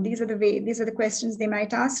 So these are the questions they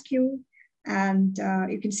might ask you. And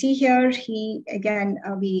you can see here,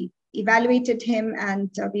 we evaluated him and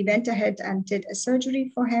we went ahead and did a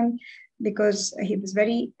surgery for him because he was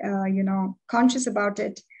very, conscious about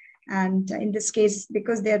it. And in this case,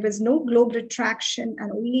 because there was no globe retraction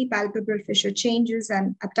and only palpebral fissure changes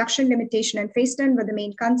and abduction limitation and face turn were the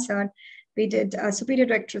main concern, we did a superior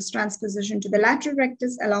rectus transposition to the lateral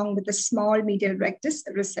rectus along with a small medial rectus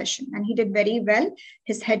recession. And he did very well.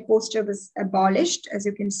 His head posture was abolished, as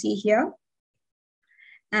you can see here.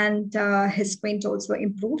 And his squint also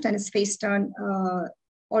improved and his face turn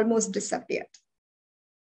almost disappeared.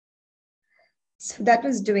 So that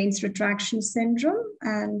was Duane's retraction syndrome.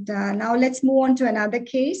 And now let's move on to another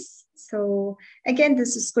case. So again,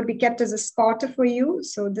 could be kept as a spotter for you.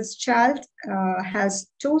 So this child has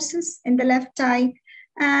ptosis in the left eye,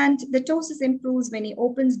 and the ptosis improves when he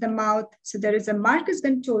opens the mouth. So there is a marcus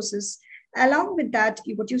ptosis. Along with that,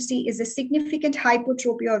 what you see is a significant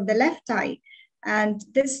hypotropia of the left eye. And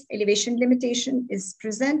this elevation limitation is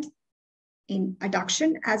present in adduction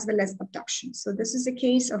as well as abduction. So this is a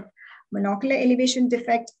case of monocular elevation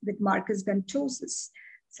defect with marcus ptosis.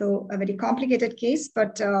 So a very complicated case,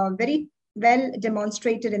 but very well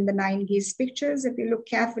demonstrated in the 9 gaze pictures. If you look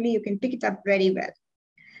carefully, you can pick it up very well.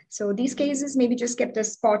 So these cases may be just kept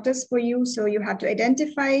as spotters for you. So you have to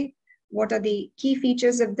identify what are the key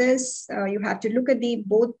features of this. You have to look at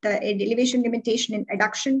both the elevation limitation in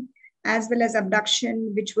adduction as well as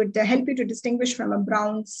abduction, which would help you to distinguish from a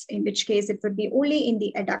Brown's, in which case it would be only in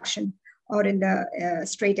the adduction or in the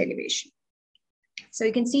straight elevation. So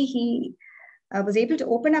you can see he was able to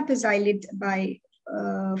open up his eyelid by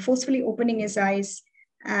forcefully opening his eyes.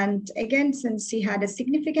 And again, since he had a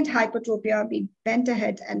significant hypertropia, we went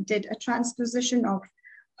ahead and did a transposition of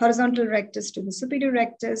horizontal rectus to the superior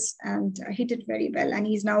rectus, and he did very well. And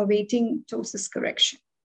he's now awaiting ptosis correction.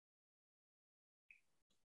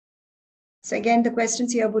 So again, the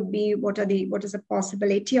questions here would be, what is a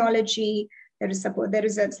possible etiology? There is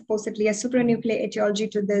supposedly a supranuclear etiology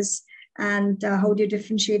to this. And how do you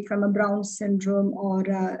differentiate from a Brown syndrome or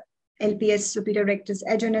LPS superior rectus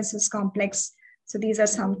agenesis complex? So these are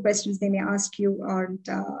some questions they may ask you, or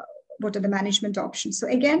what are the management options? So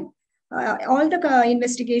again, all the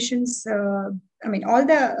investigations, all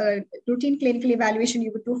the routine clinical evaluation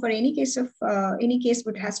you would do for any case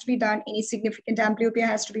has to be done. Any significant amblyopia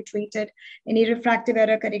has to be treated. Any refractive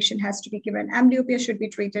error correction has to be given. Amblyopia should be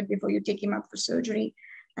treated before you take him up for surgery.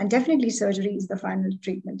 And definitely surgery is the final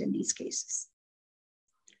treatment in these cases.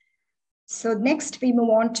 So next we move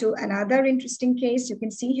on to another interesting case. You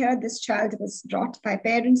can see here, this child was brought by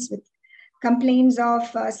parents with complains of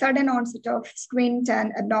sudden onset of squint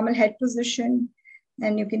and abnormal head position.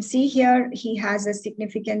 And you can see here, he has a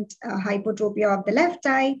significant hypotropia of the left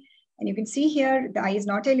eye. And you can see here, the eye is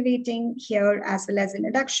not elevating here as well as in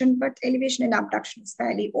adduction, but elevation and abduction is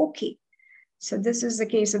fairly okay. So this is a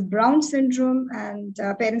case of Brown syndrome, and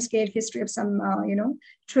parents gave history of some,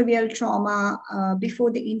 trivial trauma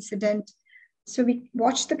before the incident. So we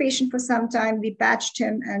watched the patient for some time, we patched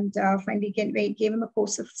him, and finally gave him a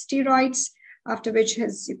course of steroids, after which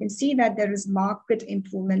you can see that there is marked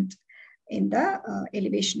improvement in the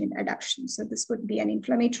elevation in adduction. So this would be an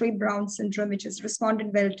inflammatory Brown syndrome, which has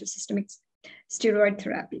responded well to systemic steroid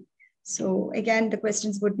therapy. So again, the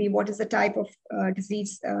questions would be, what is the type of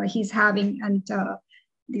disease he's having? And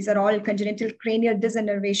these are all congenital cranial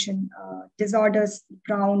degeneration disorders,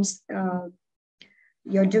 Browns,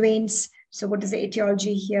 your Duane's. So what is the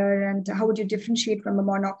etiology here? And how would you differentiate from a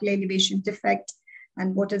monocular elevation defect?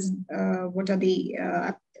 And what are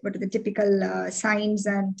the typical signs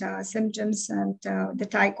and symptoms and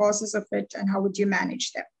the causes of it, and how would you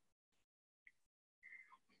manage them?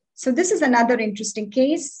 So this is another interesting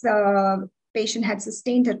case. Patient had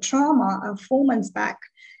sustained a trauma 4 months back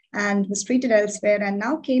and was treated elsewhere, and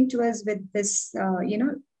now came to us with this,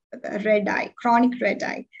 red eye, chronic red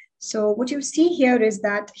eye. So what you see here is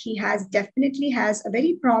that he definitely has a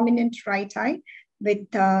very prominent right eye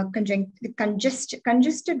with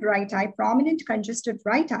congested right eye, prominent congested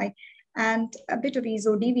right eye, and a bit of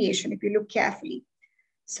esodiation if you look carefully.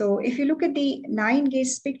 So if you look at the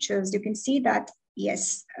 9-gaze pictures, you can see that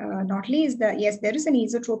yes, not only is there is an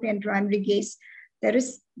esotropia in primary gaze. There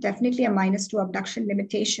is definitely a -2 abduction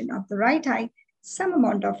limitation of the right eye, some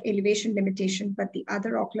amount of elevation limitation, but the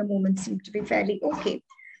other ocular movements seem to be fairly okay.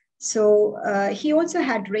 So he also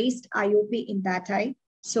had raised IOP in that eye.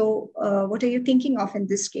 So what are you thinking of in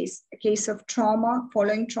this case? A case of trauma,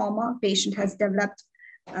 following trauma, patient has developed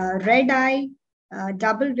red eye,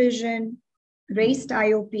 double vision, raised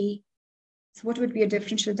IOP. So what would be a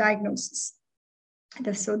differential diagnosis?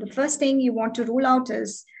 So the first thing you want to rule out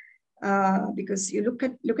is, because you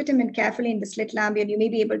look at him carefully in the slit lamp, and you may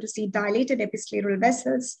be able to see dilated episcleral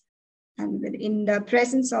vessels. And in the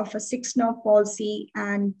presence of a 6-nerve palsy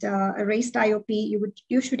and a raised IOP,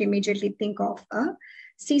 you should immediately think of a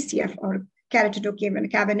CCF, or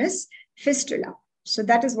carotidocavernous fistula. So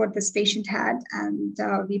that is what this patient had. And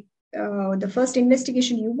the first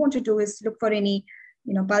investigation you want to do is look for any,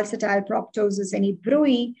 pulsatile proptosis, any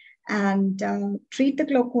bruit, and treat the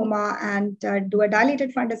glaucoma and do a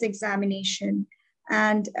dilated fundus examination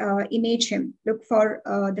and image him. Look for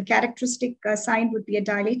the characteristic sign would be a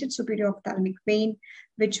dilated superior ophthalmic vein,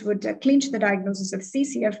 which would clinch the diagnosis of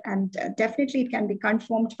CCF, and definitely it can be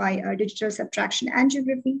confirmed by a digital subtraction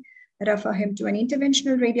angiography. Refer him to an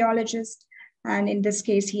interventional radiologist, and in this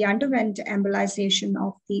case, he underwent embolization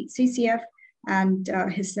of the CCF, and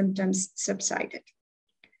his symptoms subsided.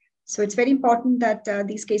 So it's very important that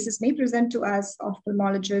these cases may present to us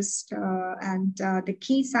ophthalmologists, and the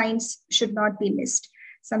key signs should not be missed.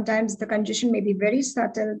 Sometimes the condition may be very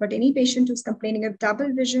subtle, but any patient who's complaining of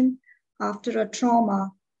double vision after a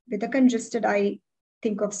trauma with a congested eye,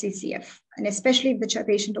 think of CCF, and especially if the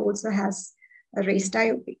patient also has a raised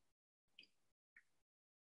IOP.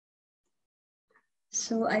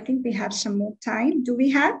 So I think we have some more time. Do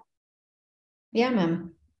we have? Yeah,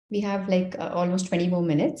 ma'am. We have like almost 20 more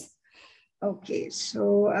minutes. Okay, so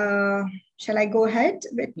shall I go ahead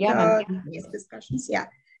with these discussions? Yeah.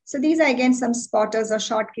 So these are again some spotters or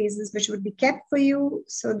short cases which would be kept for you.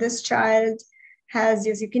 So this child has,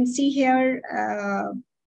 as you can see here,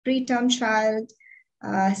 preterm child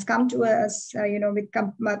has come to us, with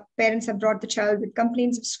parents have brought the child with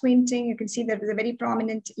complaints of squinting. You can see there is a very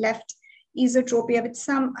prominent left esotropia with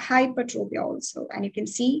some hypertropia also. And you can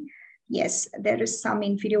see, yes, there is some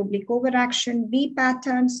inferior oblique overaction, V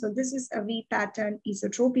pattern. So this is a V pattern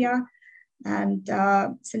esotropia. And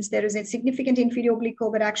since there is a significant inferior oblique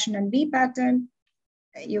overaction and V pattern,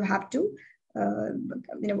 you have to,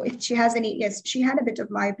 if she has any, yes, she had a bit of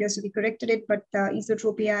myopia, so we corrected it, but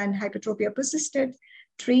esotropia and hypertropia persisted.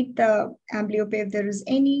 Treat the amblyopia if there is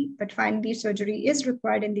any, but finally surgery is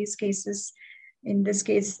required in these cases. In this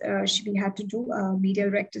case, we had to do a medial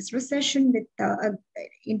rectus recession with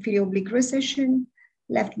inferior oblique recession,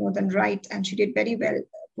 left more than right, and she did very well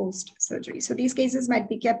post-surgery. So these cases might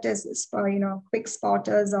be kept as for, quick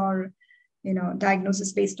spotters or,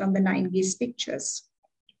 diagnosis based on the 9-gaze pictures.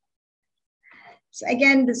 So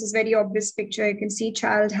again, this is very obvious picture. You can see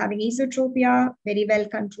child having esotropia, very well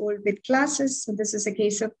controlled with glasses. So this is a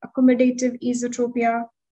case of accommodative esotropia.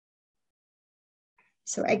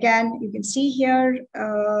 So again, you can see here,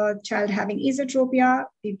 child having esotropia.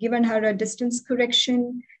 We've given her a distance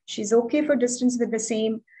correction. She's okay for distance with the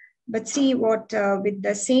same, but see what, with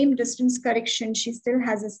the same distance correction, she still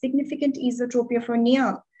has a significant esotropia for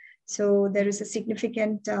near. So there is a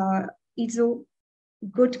significant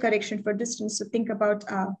good correction for distance. So think about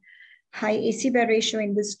high AC-BAR ratio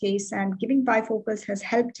in this case, and giving bifocals has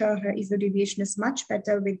helped her. Her ESO deviation is much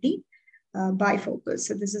better with the bifocals.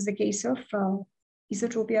 So this is a case of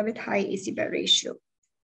esotropia with high AC-BAR ratio.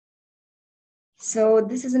 So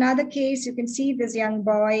this is another case. You can see this young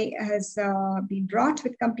boy has been brought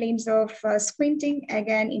with complaints of squinting,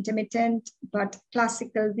 again, intermittent, but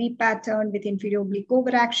classical V pattern with inferior oblique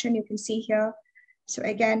overaction, you can see here. So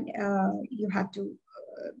again, you have to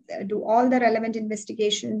do all the relevant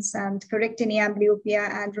investigations and correct any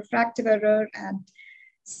amblyopia and refractive error. And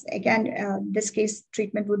again, this case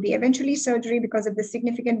treatment would be eventually surgery because of the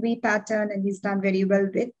significant V pattern, and he's done very well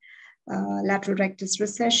with lateral rectus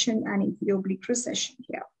recession and inferior oblique recession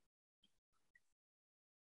here.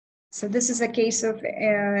 So this is a case of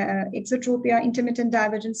exotropia, intermittent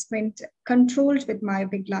divergent squint, controlled with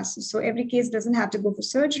myopic glasses. So every case doesn't have to go for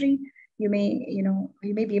surgery. You may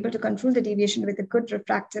be able to control the deviation with a good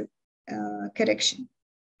refractive correction.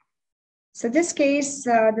 So this case,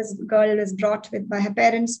 this girl was brought by her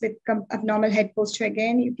parents with abnormal head posture.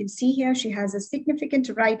 Again, you can see here she has a significant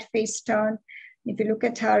right face turn. If you look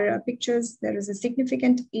at her pictures, there is a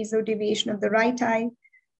significant ESO deviation of the right eye,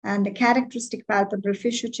 and the characteristic palpebral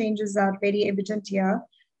fissure changes are very evident here.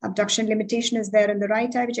 Abduction limitation is there in the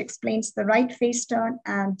right eye, which explains the right face turn,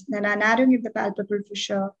 and then a narrowing of the palpebral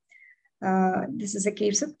fissure. This is a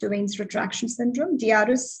case of Duane's retraction syndrome,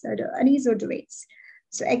 DRS, and ESO Duane's.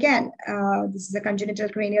 So again, this is a congenital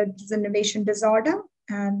cranial degeneration disorder,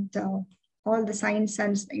 and all the signs,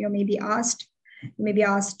 and you may be asked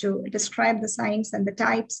to describe the signs and the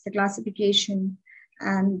types, the classification,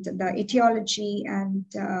 and the etiology, and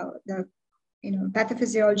the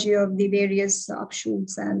pathophysiology of the various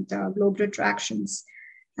offshoots and globe retractions,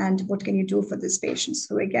 and what can you do for this patient.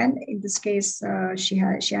 So again, in this case, she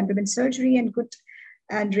underwent surgery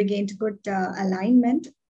and regained good alignment.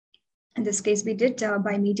 In this case, we did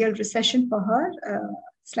bimedial recession for her,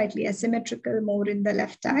 slightly asymmetrical, more in the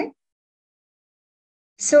left eye.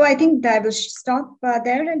 So I think that I will stop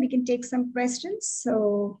there, and we can take some questions.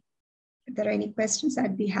 So if there are any questions,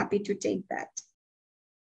 I'd be happy to take that.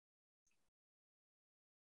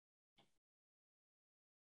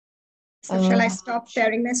 So shall I stop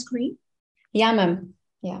sharing my screen? Yeah, ma'am.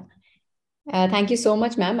 Yeah. Thank you so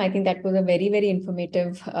much, ma'am. I think that was a very, very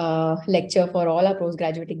informative lecture for all our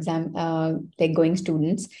postgraduate exam going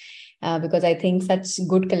students, because I think such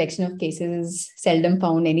good collection of cases is seldom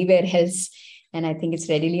found anywhere else. And I think it's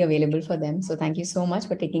readily available for them. So thank you so much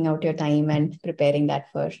for taking out your time and preparing that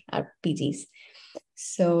for our PGs.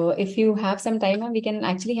 So if you have some time, we can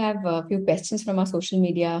actually have a few questions from our social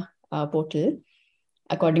media portal.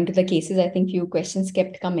 According to the cases, I think few questions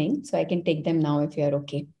kept coming. So I can take them now if you're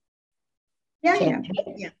okay. Yeah.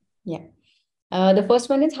 The first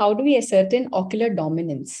one is, how do we ascertain ocular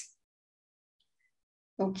dominance?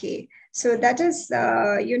 Okay. So that is,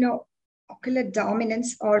 ocular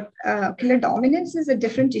dominance is a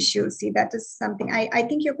different issue. See, that is something, I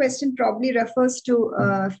think your question probably refers to,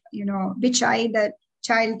 which eye the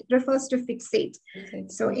child refers to fixate.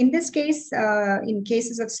 So in this case, in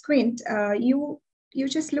cases of squint, you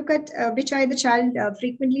just look at which eye the child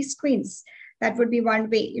frequently squints. That would be one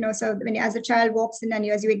way, so as a child walks in and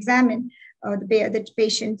as you examine, the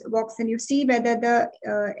patient walks in, you see whether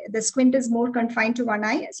the squint is more confined to one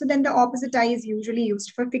eye. So then the opposite eye is usually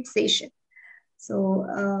used for fixation. So,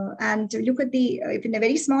 and to look at if in a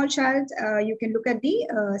very small child, you can look at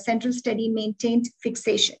the central steady maintained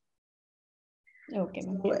fixation. Okay. So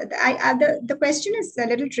the question is a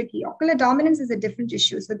little tricky. Ocular dominance is a different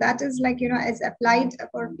issue. So that is like, as applied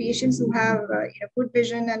for patients who have good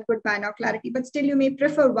vision and good binocularity, but still you may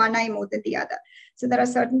prefer one eye more than the other. So there are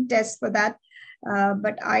certain tests for that.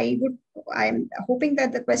 But I'm hoping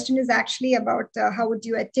that the question is actually about how would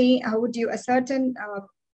you ascertain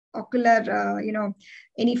ocular,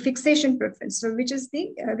 any fixation preference. So which is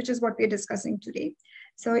what we're discussing today.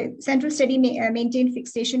 So central steady maintained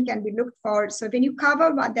fixation can be looked for. So when you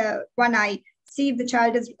cover the one eye, see if the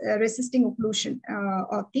child is resisting occlusion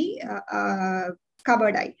of the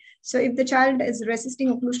covered eye. So if the child is resisting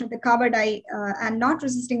occlusion of the covered eye and not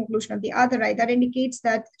resisting occlusion of the other eye, that indicates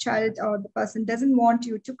that child or the person doesn't want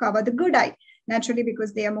you to cover the good eye, naturally,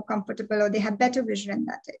 because they are more comfortable or they have better vision in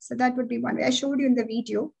that eye. So that would be one way. I showed you in the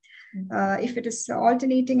video. If it is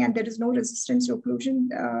alternating and there is no resistance to occlusion,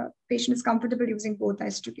 patient is comfortable using both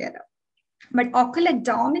eyes together. But ocular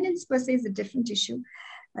dominance per se is a different issue.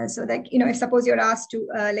 So that, if suppose you're asked to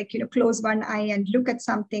close one eye and look at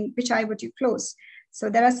something, which eye would you close? So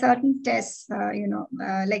there are certain tests,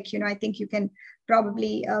 I think you can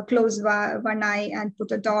probably close one eye and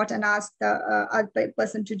put a dot and ask the other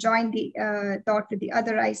person to join the dot with the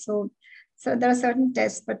other eye. So there are certain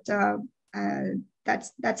tests, but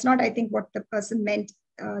that's not, I think, what the person meant.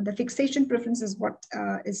 The fixation preference is what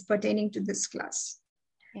is pertaining to this class.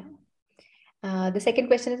 Yeah. The second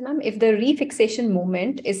question is, ma'am, if the refixation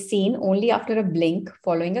movement is seen only after a blink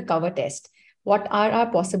following a cover test, what are our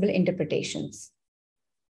possible interpretations?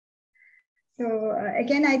 So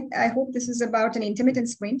again, I hope this is about an intermittent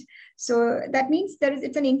squint. So that means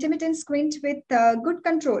it's an intermittent squint with good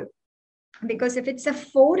control. Because if it's a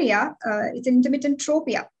phoria, it's an intermittent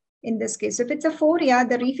tropia in this case. So if it's a phoria,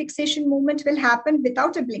 the refixation movement will happen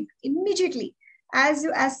without a blink, immediately. As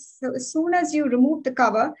soon as you remove the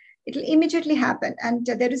cover, it will immediately happen. And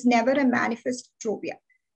there is never a manifest tropia.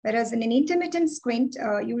 Whereas in an intermittent squint,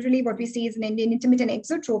 usually what we see is an intermittent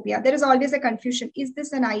exotropia. There is always a confusion. Is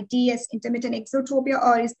this an ITS, intermittent exotropia,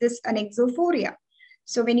 or is this an exophoria?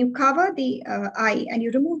 So when you cover the eye and you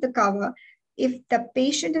remove the cover, if the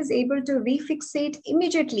patient is able to refixate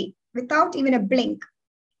immediately without even a blink,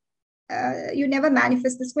 you never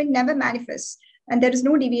manifest, the squint never manifests. And there is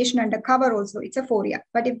no deviation under cover also, it's a phoria.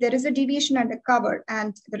 But if there is a deviation under cover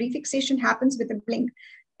and the refixation happens with a blink,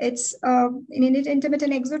 it's an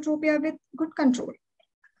intermittent exotropia with good control.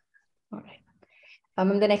 All right.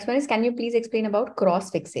 The next one is, can you please explain about cross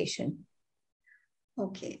fixation?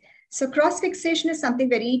 Okay. So cross fixation is something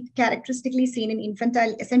very characteristically seen in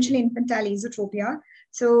essentially infantile esotropia.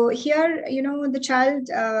 So here, the child,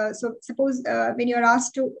 so suppose when you're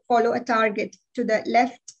asked to follow a target to the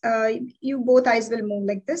left, you both eyes will move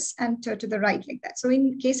like this and to the right like that. So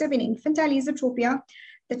in case of an infantile esotropia,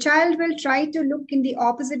 the child will try to look in the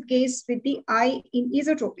opposite gaze with the eye in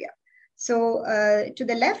esotropia. So to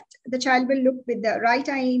the left, the child will look with the right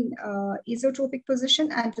eye in esotropic position,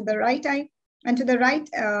 and to the right eye, and to the right,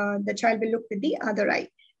 the child will look with the other eye.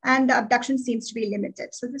 And the abduction seems to be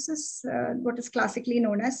limited. So this is what is classically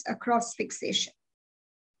known as a cross fixation.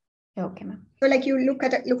 Okay, ma'am. So like you look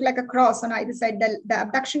like a cross on either side, the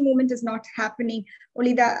abduction movement is not happening.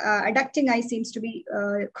 Only the adducting eye seems to be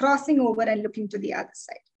crossing over and looking to the other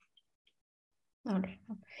side. All right.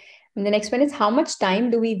 And the next one is, how much time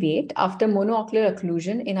do we wait after monoocular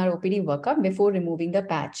occlusion in our OPD workup before removing the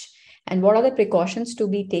patch? And what are the precautions to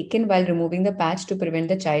be taken while removing the patch to prevent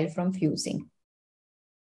the child from fusing?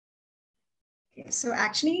 So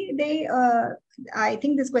actually, I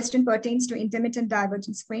think this question pertains to intermittent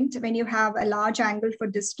divergent squint when you have a large angle for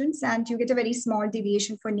distance and you get a very small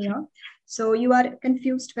deviation for near. So you are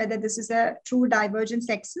confused whether this is a true divergence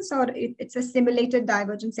axis or it's a simulated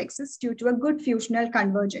divergence axis due to a good fusional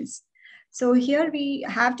convergence. So here we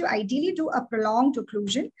have to ideally do a prolonged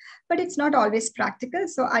occlusion, but it's not always practical.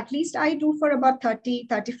 So at least I do for about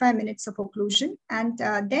 30-35 minutes of occlusion. And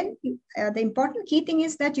then the important key thing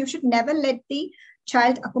is that you should never let the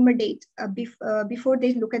child accommodate before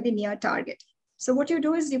they look at the near target. So what you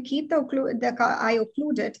do is you keep the eye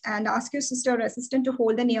occluded and ask your sister or assistant to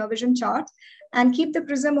hold the near vision chart and keep the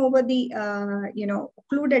prism over the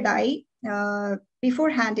occluded eye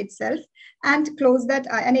beforehand itself, and close that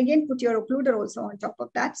eye, and again put your occluder also on top of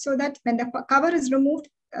that, so that when the cover is removed,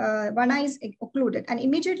 one eye is occluded, and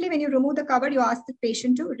immediately when you remove the cover, you ask the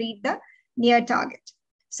patient to read the near target.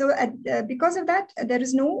 So because of that, there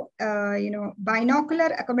is no binocular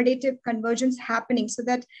accommodative convergence happening, so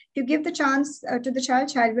that if you give the chance to the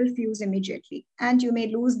child will fuse immediately, and you may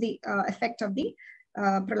lose the effect of the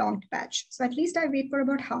prolonged patch. So at least I wait for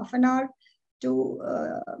about half an hour to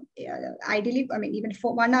ideally, even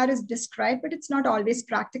for 1 hour is described, but it's not always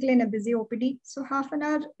practical in a busy OPD. So half an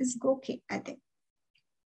hour is okay, I think.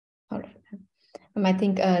 All right. I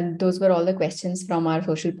think those were all the questions from our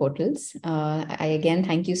social portals. I again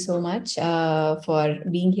thank you so much for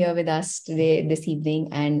being here with us today, this evening.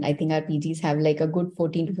 And I think our PGs have like a good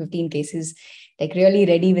 14 to 15 cases, like really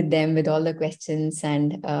ready with them with all the questions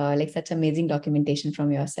and like such amazing documentation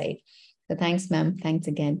from your side. So thanks, ma'am. Thanks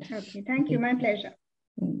again. Okay, thank you. My pleasure.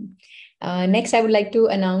 Next, I would like to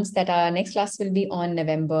announce that our next class will be on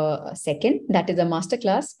November 2nd. That is a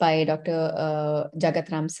masterclass by Dr.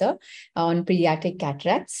 Jagatram sir on pediatric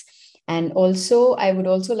cataracts. And also, I would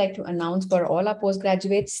also like to announce for all our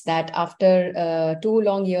postgraduates that after 2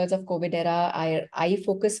 long years of COVID era, our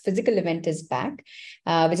iFocus physical event is back,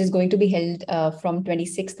 which is going to be held from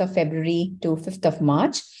 26th of February to 5th of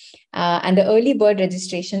March. And the early bird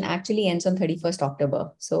registration actually ends on 31st October.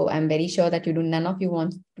 So I'm very sure that none of you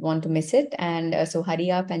want to miss it. And so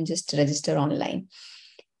hurry up and just register online.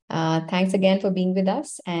 Thanks again for being with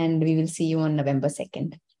us, and we will see you on November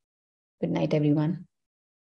 2nd. Good night, everyone.